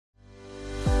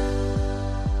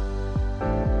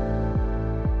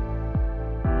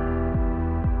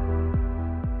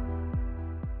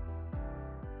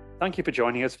Thank you for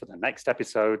joining us for the next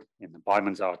episode in the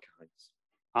Byman's Archives.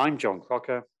 I'm John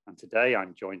Crocker, and today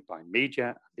I'm joined by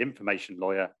media and information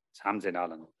lawyer Tamsin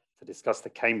Allen to discuss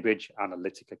the Cambridge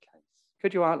Analytica case.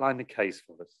 Could you outline the case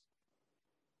for us?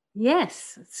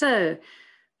 Yes. So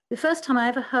the first time I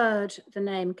ever heard the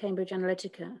name Cambridge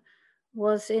Analytica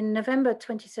was in November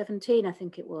 2017, I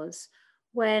think it was,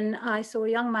 when I saw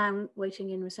a young man waiting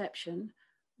in reception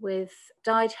with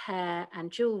dyed hair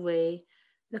and jewellery,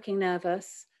 looking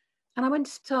nervous. And I went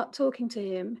to start talking to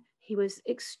him. He was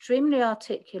extremely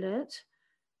articulate,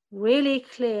 really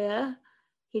clear.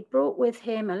 He'd brought with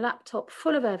him a laptop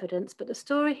full of evidence, but the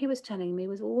story he was telling me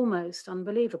was almost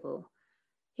unbelievable.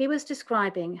 He was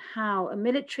describing how a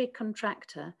military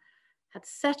contractor had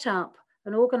set up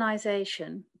an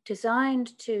organization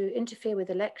designed to interfere with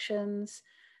elections,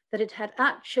 that it had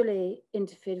actually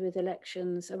interfered with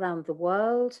elections around the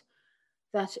world,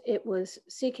 that it was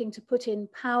seeking to put in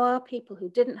power people who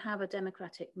didn't have a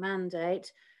democratic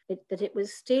mandate, that it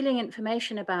was stealing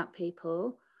information about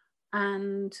people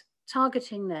and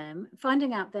targeting them,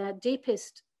 finding out their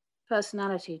deepest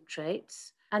personality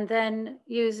traits, and then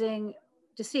using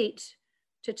deceit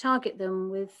to target them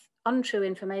with untrue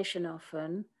information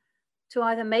often, to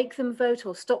either make them vote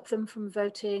or stop them from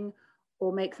voting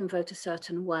or make them vote a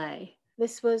certain way.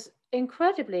 This was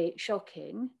incredibly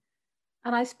shocking.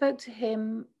 And I spoke to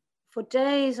him for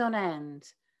days on end.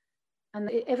 And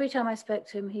every time I spoke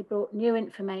to him, he brought new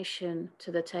information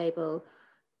to the table.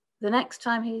 The next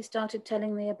time he started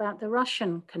telling me about the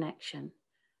Russian connection,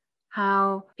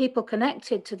 how people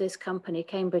connected to this company,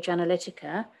 Cambridge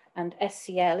Analytica, and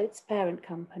SCL, its parent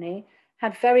company,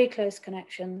 had very close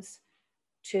connections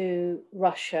to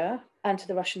Russia and to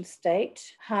the Russian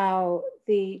state, how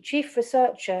the chief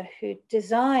researcher who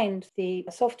designed the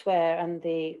software and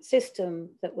the system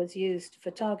that was used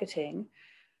for targeting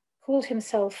called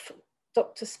himself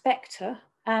Dr. Spectre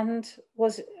and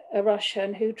was a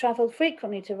Russian who traveled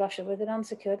frequently to Russia with an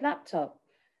unsecured laptop,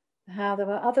 how there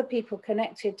were other people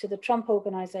connected to the Trump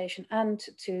organization and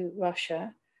to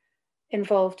Russia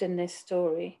involved in this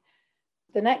story.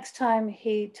 The next time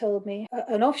he told me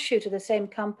an offshoot of the same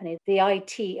company, the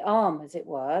IT arm, as it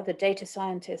were, the data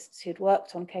scientists who'd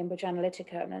worked on Cambridge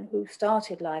Analytica and who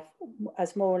started life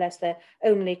as more or less their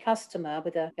only customer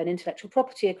with an intellectual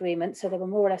property agreement, so they were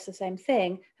more or less the same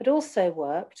thing, had also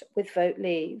worked with Vote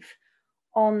Leave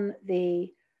on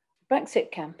the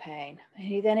Brexit campaign.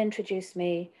 He then introduced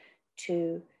me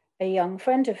to a young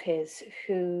friend of his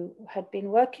who had been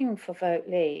working for Vote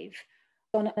Leave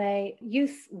on a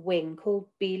youth wing called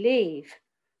Believe.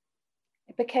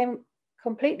 It became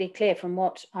completely clear from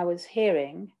what I was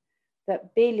hearing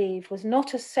that Believe was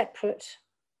not a separate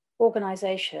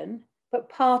organization, but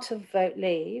part of Vote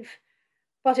Leave,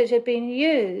 but it had been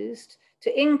used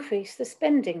to increase the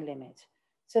spending limit,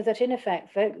 so that in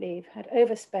effect, Vote Leave had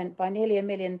overspent by nearly £1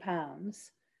 million,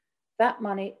 that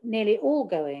money nearly all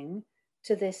going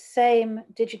to this same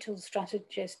digital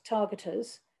strategist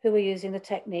targeters who were using the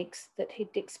techniques that he'd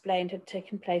explained had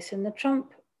taken place in the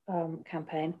Trump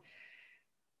campaign.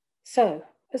 So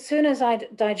as soon as I'd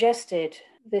digested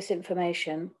this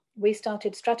information, we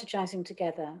started strategizing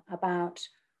together about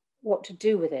what to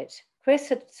do with it. Chris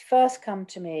had first come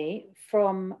to me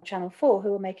from Channel 4,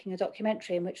 who were making a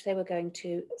documentary in which they were going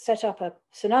to set up a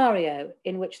scenario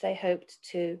in which they hoped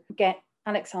to get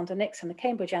Alexander Nixon, the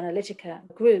Cambridge Analytica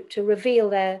group, to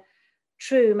reveal their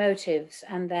true motives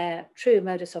and their true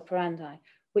modus operandi,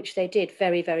 which they did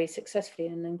very, very successfully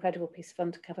in an incredible piece of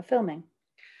undercover filming.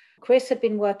 Chris had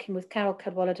been working with Carol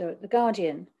Cadwallader at The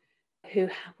Guardian, who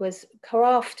was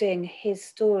crafting his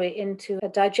story into a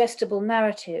digestible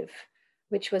narrative,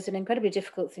 which was an incredibly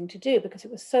difficult thing to do because it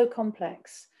was so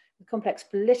complex. It was complex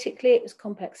politically, it was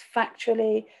complex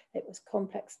factually, it was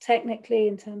complex technically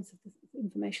in terms of the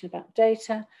information about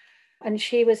data. And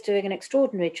she was doing an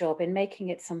extraordinary job in making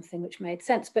it something which made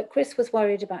sense. But Chris was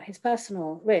worried about his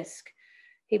personal risk.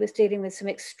 He was dealing with some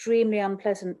extremely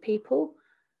unpleasant people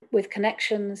with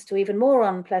connections to even more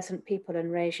unpleasant people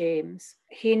and regimes.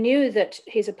 He knew that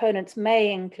his opponents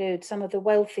may include some of the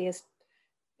wealthiest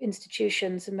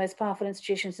institutions and most powerful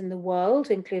institutions in the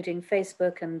world, including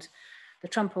Facebook and the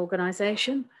Trump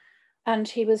organization. And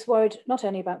he was worried not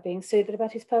only about being sued, but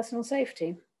about his personal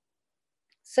safety.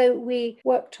 So we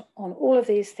worked on all of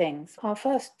these things. Our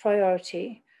first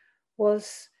priority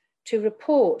was to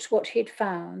report what he'd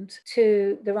found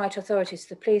to the right authorities,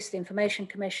 the police, the information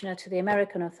commissioner, to the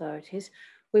American authorities.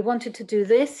 We wanted to do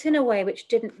this in a way which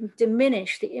didn't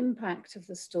diminish the impact of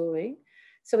the story.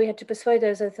 So we had to persuade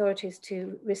those authorities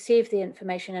to receive the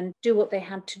information and do what they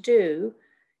had to do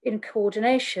in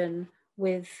coordination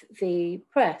with the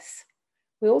press.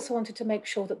 We also wanted to make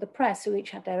sure that the press, who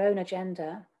each had their own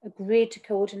agenda, agreed to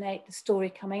coordinate the story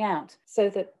coming out so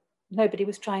that nobody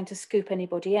was trying to scoop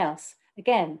anybody else.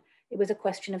 Again, it was a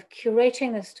question of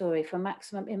curating the story for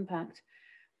maximum impact.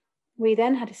 We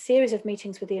then had a series of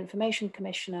meetings with the Information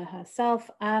Commissioner herself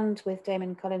and with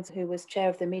Damien Collins, who was chair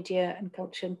of the Media and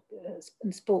Culture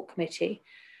and Sport Committee,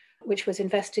 which was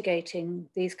investigating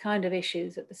these kind of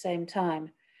issues at the same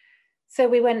time. So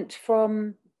we went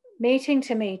from meeting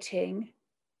to meeting,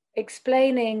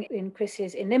 explaining in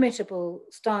Chris's inimitable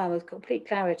style with complete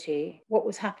clarity what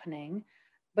was happening,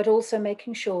 but also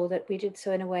making sure that we did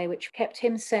so in a way which kept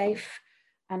him safe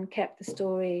and kept the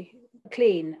story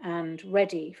clean and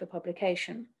ready for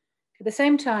publication. At the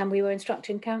same time, we were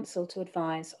instructing council to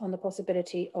advise on the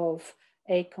possibility of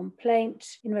a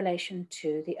complaint in relation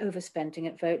to the overspending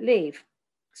at Vote Leave.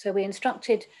 So we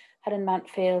instructed Helen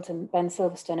Mantfield and Ben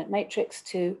Silverstone at Matrix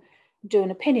to do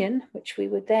an opinion, which we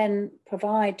would then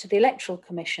provide to the Electoral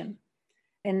Commission.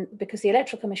 And because the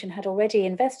Electoral Commission had already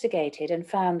investigated and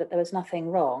found that there was nothing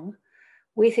wrong,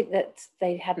 we think that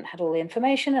they hadn't had all the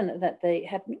information and that they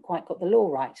hadn't quite got the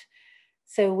law right.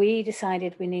 So we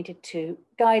decided we needed to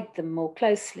guide them more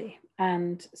closely.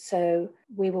 And so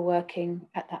we were working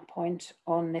at that point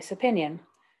on this opinion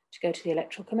to go to the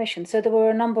Electoral Commission. So there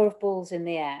were a number of balls in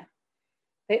the air.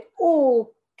 They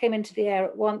all came into the air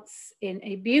at once in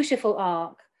a beautiful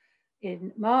arc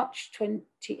in March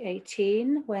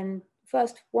 2018, when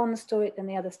first one story, then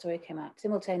the other story came out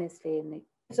simultaneously in the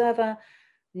Observer,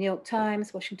 the New York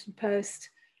Times, Washington Post.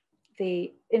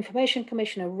 The Information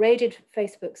Commissioner raided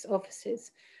Facebook's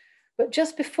offices. But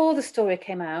just before the story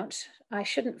came out, I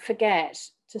shouldn't forget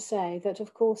to say that,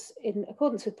 of course, in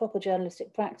accordance with proper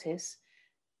journalistic practice,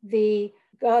 the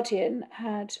Guardian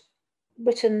had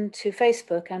written to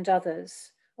Facebook and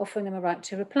others offering them a right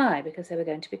to reply because they were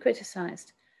going to be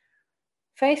criticised.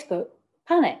 Facebook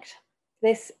panicked.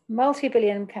 This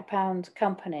multi-billion-pound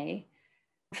company,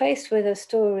 faced with a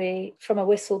story from a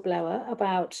whistleblower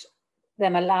about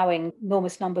them allowing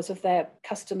enormous numbers of their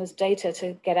customers' data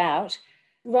to get out,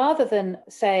 rather than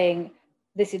saying,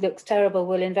 this looks terrible,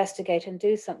 we'll investigate and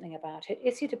do something about it,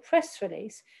 issued a press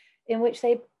release in which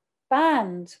they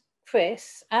banned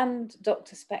Chris and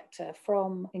Dr. Spector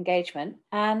from engagement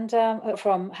and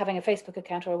from having a Facebook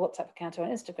account or a WhatsApp account or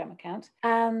an Instagram account,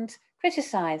 and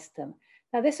criticised them.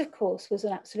 Now, this, of course, was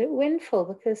an absolute windfall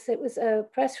because it was a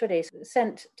press release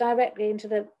sent directly into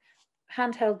the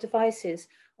handheld devices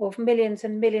of millions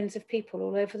and millions of people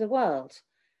all over the world.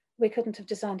 We couldn't have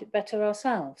designed it better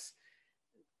ourselves.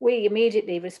 We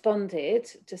immediately responded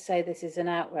to say this is an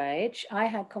outrage. I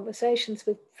had conversations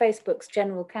with Facebook's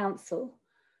general counsel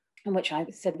in which I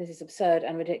said this is absurd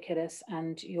and ridiculous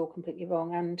and you're completely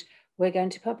wrong and we're going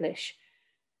to publish.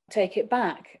 Take it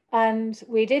back. And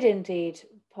we did indeed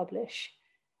publish.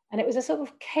 And it was a sort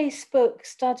of casebook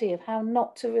study of how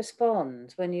not to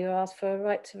respond when you ask for a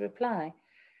right to reply.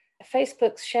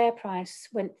 Facebook's share price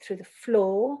went through the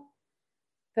floor.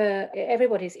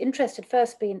 Everybody's interest had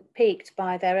first been piqued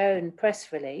by their own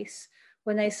press release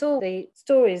when they saw the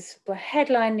stories were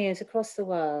headline news across the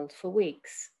world for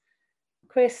weeks.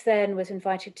 Chris then was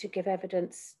invited to give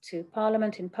evidence to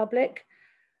Parliament in public.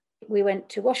 We went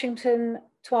to Washington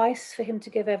twice for him to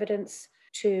give evidence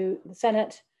to the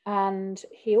Senate, and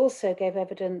he also gave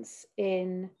evidence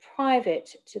in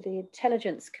private to the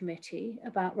Intelligence Committee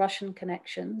about Russian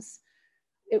connections.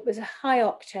 It was a high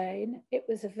octane. It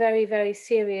was a very, very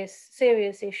serious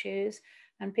issues,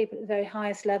 and people at the very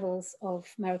highest levels of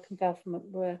American government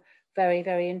were very,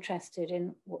 very interested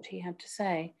in what he had to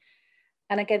say.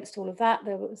 And against all of that,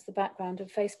 there was the background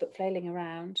of Facebook flailing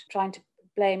around, trying to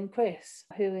blame Chris,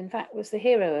 who in fact was the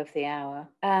hero of the hour.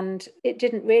 And it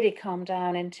didn't really calm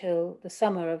down until the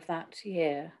summer of that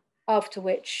year, after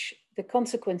which the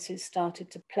consequences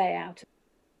started to play out.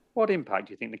 What impact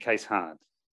do you think the case had?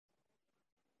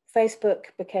 Facebook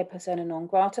became persona non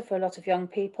grata for a lot of young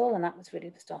people, and that was really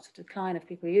the start of the decline of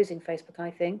people using Facebook,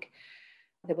 I think.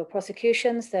 There were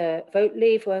prosecutions, the Vote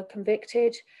Leave were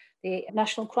convicted, the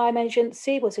National Crime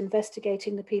Agency was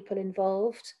investigating the people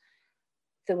involved.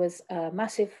 There was a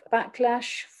massive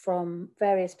backlash from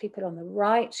various people on the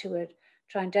right who were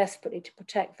trying desperately to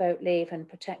protect Vote Leave and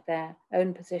protect their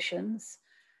own positions.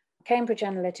 Cambridge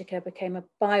Analytica became a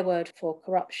byword for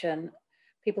corruption.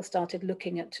 People started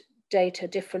looking at data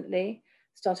differently,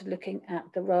 started looking at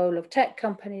the role of tech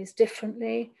companies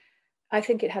differently. I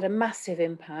think it had a massive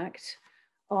impact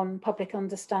on public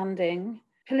understanding.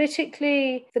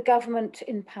 Politically, the government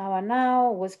in power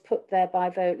now was put there by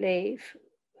Vote Leave,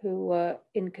 who were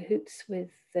in cahoots with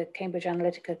the Cambridge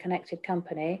Analytica connected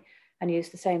company and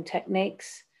used the same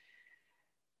techniques.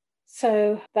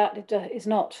 So that is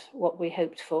not what we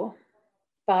hoped for.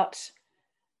 But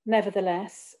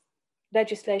nevertheless,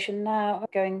 legislation now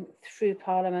going through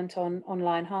Parliament on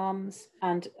online harms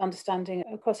and understanding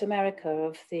across America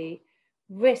of the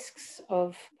risks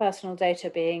of personal data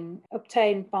being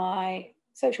obtained by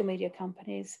social media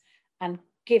companies and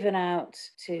given out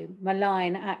to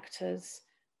malign actors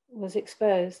was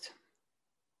exposed.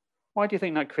 Why do you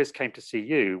think that Chris came to see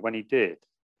you when he did?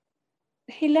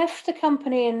 He left the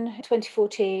company in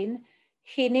 2014.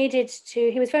 He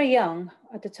was very young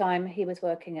at the time he was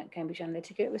working at Cambridge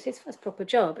Analytica. It was his first proper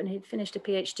job, and he'd finished a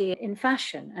PhD in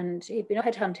fashion, and he'd been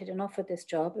headhunted and offered this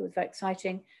job. It was very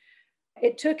exciting.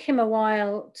 It took him a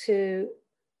while to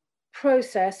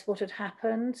process what had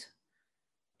happened.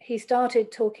 He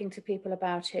started talking to people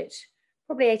about it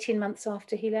probably 18 months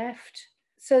after he left.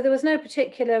 So there was no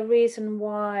particular reason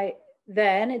why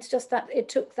then. It's just that it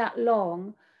took that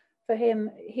long for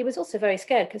him. He was also very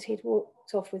scared because he'd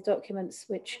walked off with documents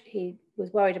which he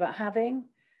was worried about having.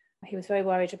 He was very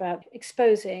worried about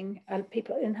exposing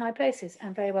people in high places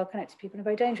and very well connected people and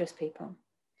very dangerous people.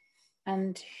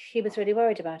 And he was really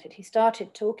worried about it. He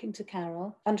started talking to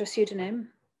Carol under a pseudonym.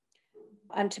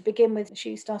 And to begin with,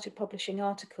 she started publishing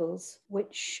articles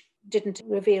which didn't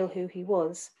reveal who he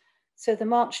was. So the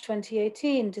March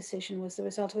 2018 decision was the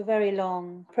result of a very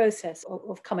long process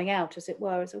of coming out, as it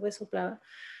were, as a whistleblower.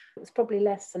 It was probably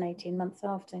less than 18 months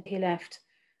after he left.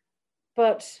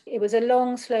 But it was a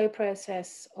long, slow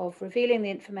process of revealing the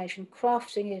information,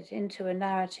 crafting it into a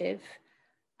narrative,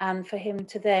 and for him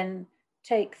to then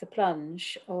take the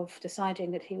plunge of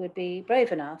deciding that he would be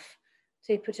brave enough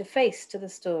to put a face to the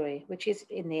story, which is,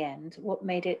 in the end, what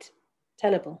made it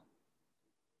tellable.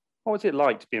 What was it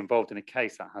like to be involved in a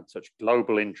case that had such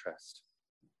global interest?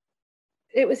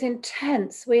 It was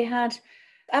intense. We had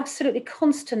absolutely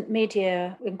constant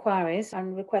media inquiries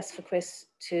and requests for Chris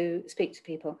to speak to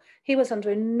people. He was under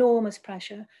enormous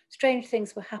pressure. Strange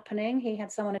things were happening. He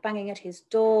had someone banging at his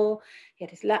door. He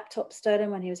had his laptop stolen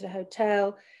when he was at a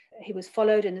hotel. He was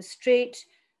followed in the street.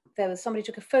 There was somebody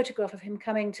took a photograph of him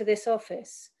coming to this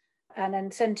office and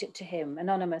then sent it to him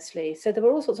anonymously. So there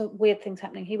were all sorts of weird things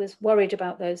happening. He was worried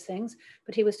about those things,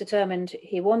 but he was determined.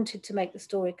 He wanted to make the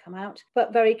story come out,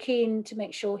 but very keen to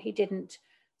make sure he didn't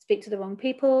speak to the wrong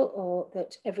people, or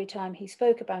that every time he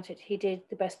spoke about it, he did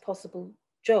the best possible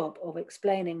job of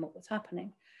explaining what was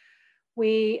happening.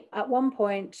 We, at one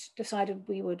point, decided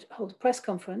we would hold a press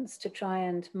conference to try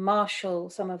and marshal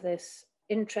some of this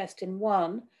interest in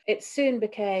one. It soon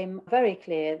became very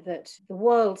clear that the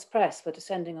world's press were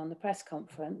descending on the press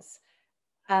conference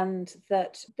and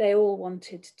that they all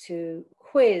wanted to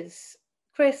quiz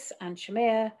Chris and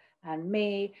Shamir and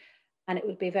me, and it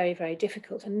would be very, very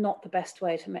difficult and not the best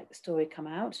way to make the story come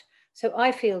out. So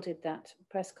I fielded that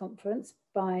press conference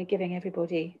by giving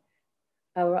everybody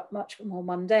a much more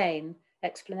mundane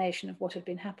explanation of what had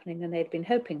been happening than they'd been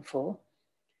hoping for.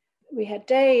 We had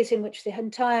days in which the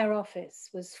entire office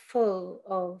was full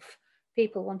of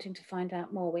people wanting to find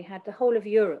out more. We had the whole of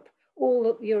Europe, all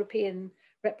the European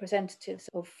representatives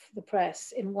of the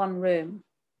press in one room,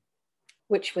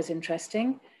 which was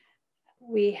interesting.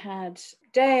 We had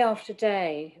day after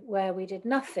day where we did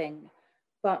nothing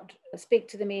but speak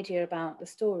to the media about the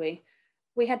story.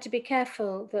 We had to be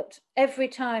careful that every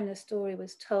time the story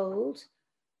was told,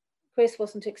 Chris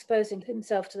wasn't exposing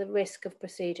himself to the risk of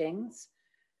proceedings,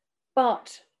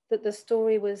 but that the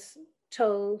story was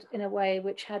told in a way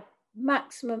which had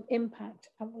maximum impact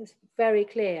and was very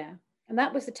clear. And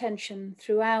that was the tension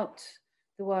throughout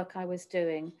the work I was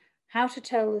doing, how to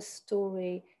tell the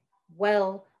story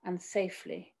well and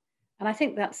safely. And I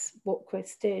think that's what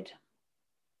Chris did.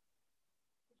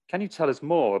 Can you tell us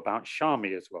more about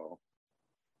Shami as well?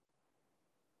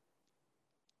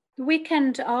 The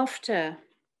weekend after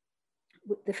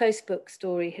the Facebook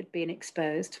story had been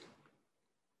exposed,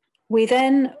 we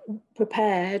then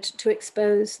prepared to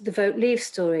expose the Vote Leave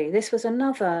story. This was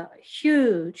another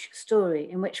huge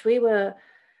story in which we were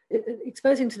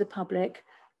exposing to the public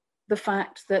the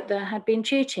fact that there had been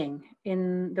cheating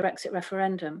in the Brexit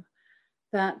referendum,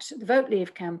 that the Vote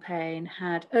Leave campaign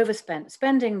had overspent.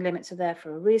 Spending limits are there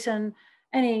for a reason.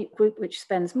 Any group which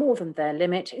spends more than their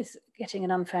limit is getting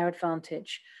an unfair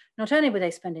advantage. Not only were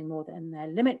they spending more than their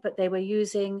limit, but they were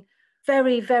using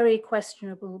very, very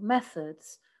questionable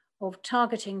methods of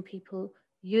targeting people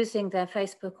using their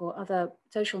Facebook or other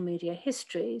social media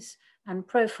histories and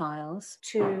profiles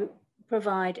to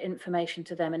provide information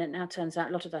to them. And it now turns out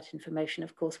a lot of that information,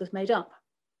 of course, was made up.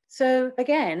 So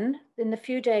again, in the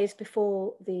few days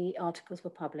before the articles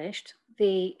were published,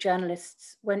 the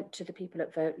journalists went to the people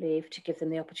at Vote Leave to give them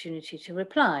the opportunity to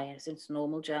reply, as it's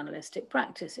normal journalistic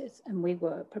practices. And we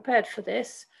were prepared for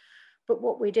this. But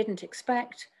what we didn't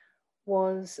expect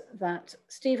was that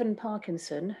Stephen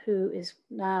Parkinson, who is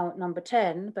now at Number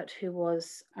 10, but who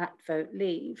was at Vote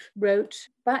Leave, wrote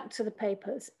back to the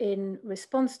papers in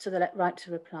response to the right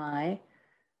to reply,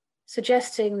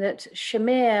 suggesting that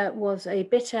Shamir was a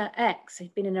bitter ex.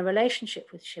 He'd been in a relationship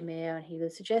with Shamir, and he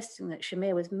was suggesting that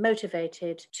Shamir was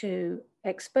motivated to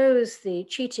expose the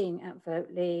cheating at Vote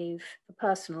Leave for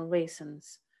personal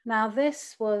reasons. Now,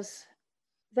 this was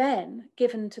then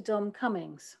given to Dom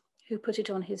Cummings, who put it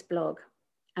on his blog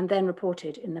and then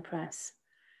reported in the press.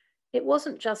 It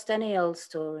wasn't just any old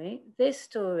story. This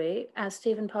story, as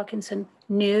Stephen Parkinson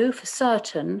knew for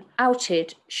certain,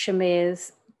 outed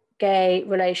Shamir's gay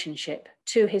relationship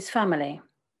to his family.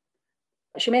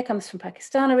 Shamir comes from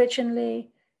Pakistan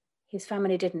originally. His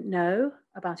family didn't know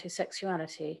about his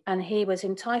sexuality, and he was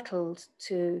entitled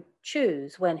to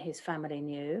choose when his family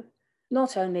knew.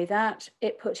 Not only that,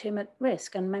 it put him at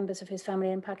risk and members of his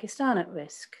family in Pakistan at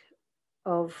risk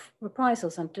of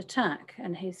reprisals and attack.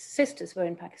 And his sisters were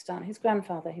in Pakistan. His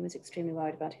grandfather, he was extremely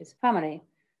worried about his family.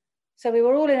 So we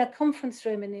were all in a conference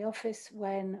room in the office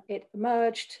when it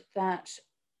emerged that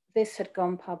this had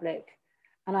gone public.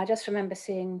 And I just remember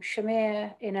seeing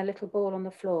Shamir in a little ball on the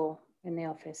floor in the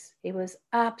office. He was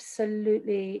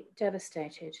absolutely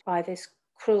devastated by this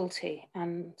cruelty,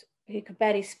 and he could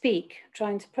barely speak,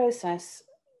 trying to process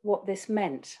what this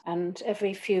meant. And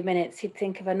every few minutes, he'd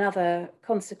think of another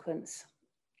consequence.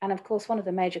 And of course, one of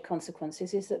the major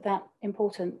consequences is that that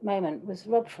important moment was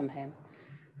robbed from him,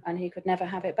 and he could never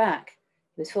have it back.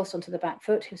 He was forced onto the back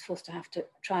foot. He was forced to have to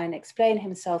try and explain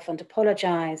himself and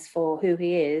apologize for who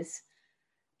he is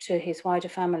to his wider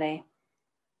family.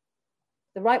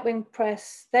 The right-wing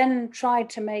press then tried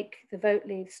to make the Vote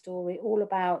Leave story all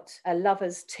about a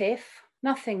lover's tiff.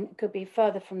 Nothing could be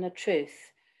further from the truth.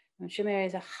 And Shamir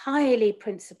is a highly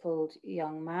principled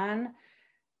young man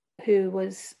who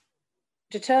was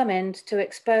determined to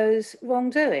expose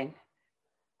wrongdoing.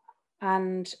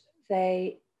 And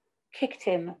they kicked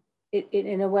him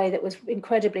in a way that was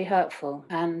incredibly hurtful.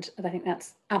 And I think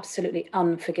that's absolutely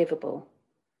unforgivable.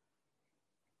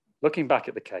 Looking back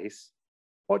at the case,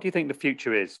 what do you think the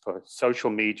future is for social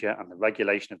media and the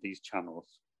regulation of these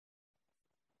channels?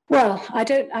 Well,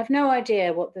 I've no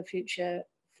idea what the future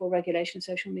for regulation of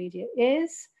social media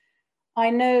is. I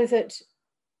know that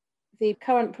the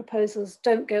current proposals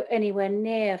don't go anywhere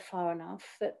near far enough,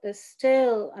 that there's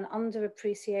still an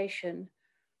underappreciation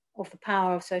of the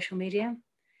power of social media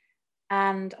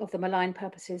and of the malign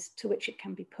purposes to which it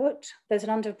can be put. There's an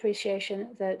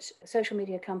underappreciation that social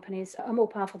media companies are more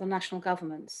powerful than national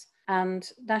governments, and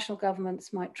national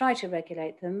governments might try to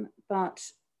regulate them, but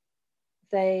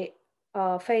they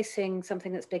are facing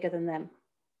something that's bigger than them.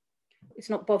 It's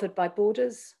not bothered by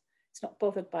borders. It's not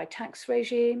bothered by tax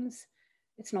regimes.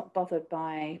 It's not bothered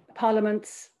by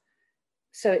parliaments.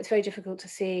 So it's very difficult to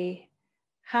see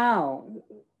how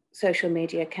social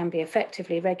media can be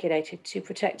effectively regulated to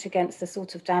protect against the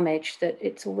sort of damage that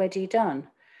it's already done.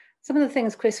 Some of the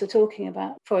things Chris were talking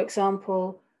about, for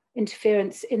example,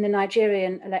 interference in the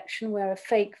Nigerian election, where a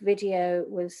fake video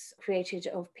was created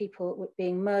of people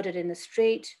being murdered in the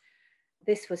street.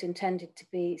 This was intended to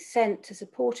be sent to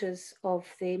supporters of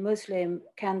the Muslim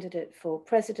candidate for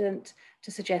president to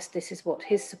suggest this is what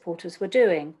his supporters were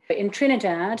doing. In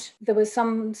Trinidad, there was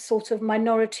some sort of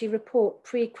Minority Report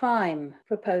pre-crime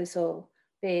proposal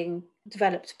being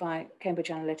developed by Cambridge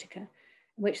Analytica, in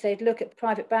which they'd look at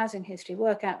private browsing history,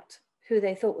 work out who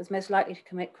they thought was most likely to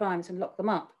commit crimes and lock them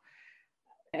up.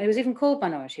 It was even called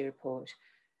Minority Report.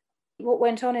 What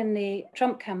went on in the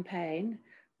Trump campaign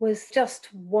was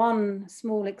just one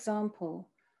small example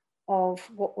of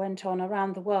what went on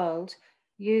around the world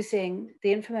using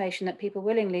the information that people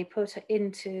willingly put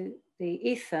into the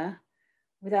ether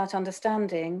without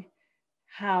understanding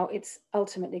how it's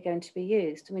ultimately going to be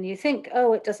used. I mean, you think,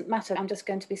 oh, it doesn't matter, I'm just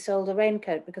going to be sold a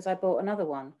raincoat because I bought another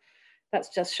one. That's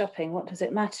just shopping, what does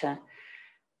it matter?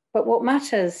 But what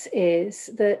matters is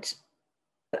that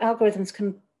algorithms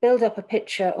can build up a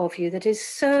picture of you that is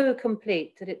so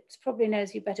complete that it probably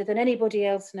knows you better than anybody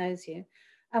else knows you,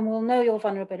 and will know your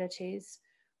vulnerabilities,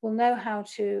 will know how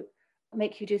to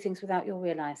make you do things without your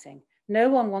realizing. No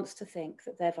one wants to think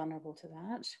that they're vulnerable to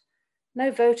that.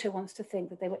 No voter wants to think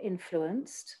that they were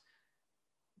influenced.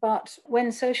 But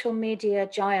when social media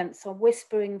giants are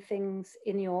whispering things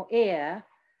in your ear,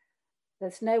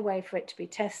 there's no way for it to be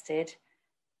tested.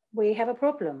 We have a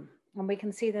problem. And we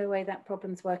can see the way that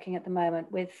problem's working at the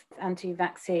moment with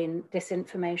anti-vaccine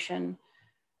disinformation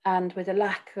and with a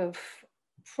lack of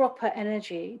proper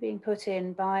energy being put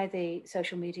in by the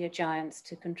social media giants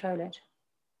to control it.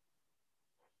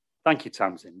 Thank you,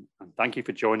 Tamsin, and thank you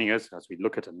for joining us as we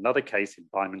look at another case in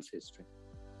Byman's history.